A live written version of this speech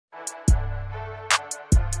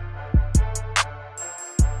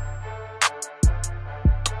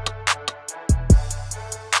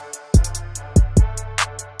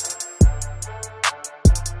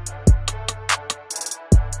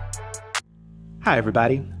Hi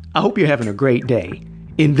everybody, I hope you're having a great day.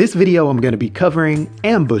 In this video I'm going to be covering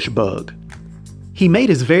Ambush Bug. He made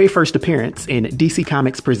his very first appearance in DC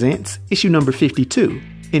Comics Presents issue number 52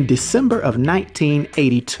 in December of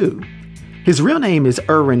 1982. His real name is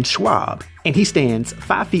Irwin Schwab, and he stands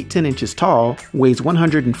 5 feet 10 inches tall, weighs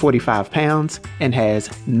 145 pounds, and has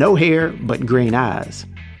no hair but green eyes.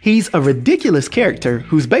 He's a ridiculous character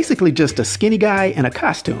who's basically just a skinny guy in a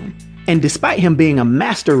costume. And despite him being a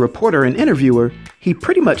master reporter and interviewer, he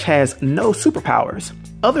pretty much has no superpowers,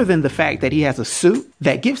 other than the fact that he has a suit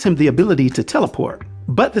that gives him the ability to teleport.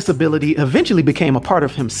 But this ability eventually became a part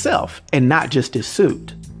of himself and not just his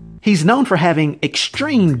suit. He's known for having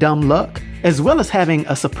extreme dumb luck, as well as having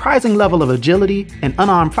a surprising level of agility and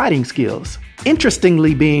unarmed fighting skills.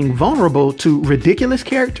 Interestingly, being vulnerable to ridiculous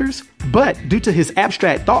characters, but due to his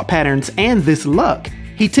abstract thought patterns and this luck,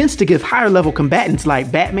 he tends to give higher level combatants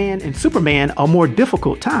like Batman and Superman a more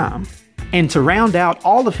difficult time. And to round out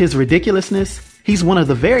all of his ridiculousness, he's one of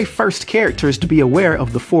the very first characters to be aware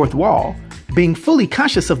of the fourth wall, being fully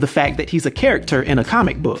conscious of the fact that he's a character in a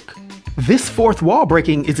comic book. This fourth wall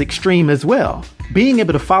breaking is extreme as well, being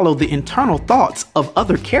able to follow the internal thoughts of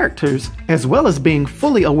other characters, as well as being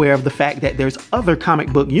fully aware of the fact that there's other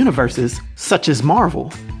comic book universes, such as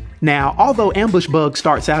Marvel. Now, although Ambush Bug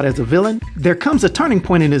starts out as a villain, there comes a turning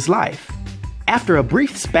point in his life. After a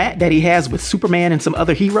brief spat that he has with Superman and some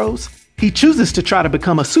other heroes, he chooses to try to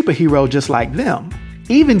become a superhero just like them,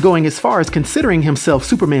 even going as far as considering himself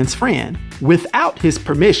Superman's friend, without his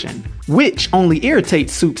permission, which only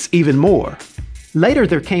irritates Supes even more. Later,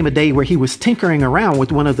 there came a day where he was tinkering around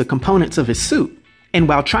with one of the components of his suit, and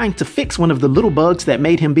while trying to fix one of the little bugs that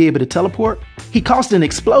made him be able to teleport, he caused an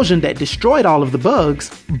explosion that destroyed all of the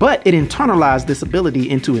bugs, but it internalized this ability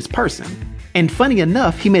into his person. And funny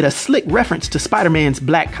enough, he made a slick reference to Spider-Man's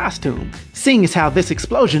black costume, seeing as how this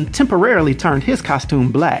explosion temporarily turned his costume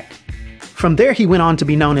black. From there, he went on to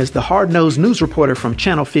be known as the hard-nosed news reporter from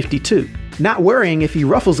Channel 52, not worrying if he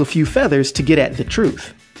ruffles a few feathers to get at the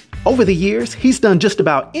truth. Over the years, he's done just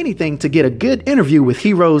about anything to get a good interview with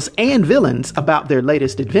heroes and villains about their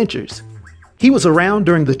latest adventures. He was around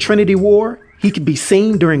during the Trinity War, he could be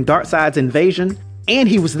seen during Darkseid's invasion, and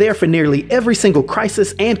he was there for nearly every single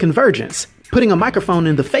crisis and convergence, putting a microphone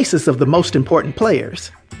in the faces of the most important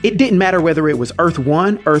players. It didn't matter whether it was Earth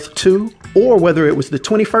 1, Earth 2, or whether it was the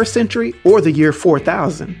 21st century or the year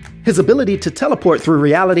 4000. His ability to teleport through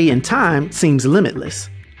reality and time seems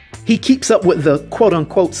limitless. He keeps up with the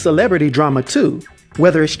quote-unquote celebrity drama too,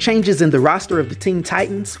 whether it's changes in the roster of the Teen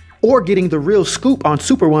Titans or getting the real scoop on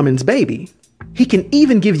Superwoman's baby. He can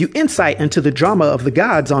even give you insight into the drama of the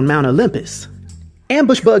gods on Mount Olympus.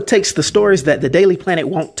 Ambush Bug takes the stories that the Daily Planet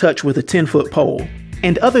won't touch with a 10-foot pole,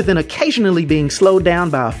 and other than occasionally being slowed down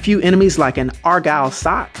by a few enemies like an Argyle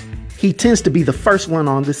sock, he tends to be the first one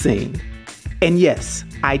on the scene. And yes,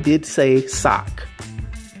 I did say sock.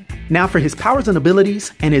 Now for his powers and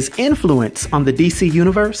abilities and his influence on the DC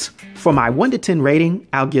universe, for my 1 to 10 rating,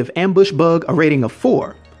 I'll give Ambush Bug a rating of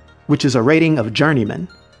 4, which is a rating of journeyman.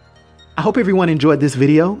 I hope everyone enjoyed this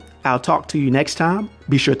video. I'll talk to you next time.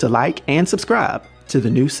 Be sure to like and subscribe to The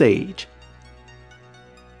New Sage.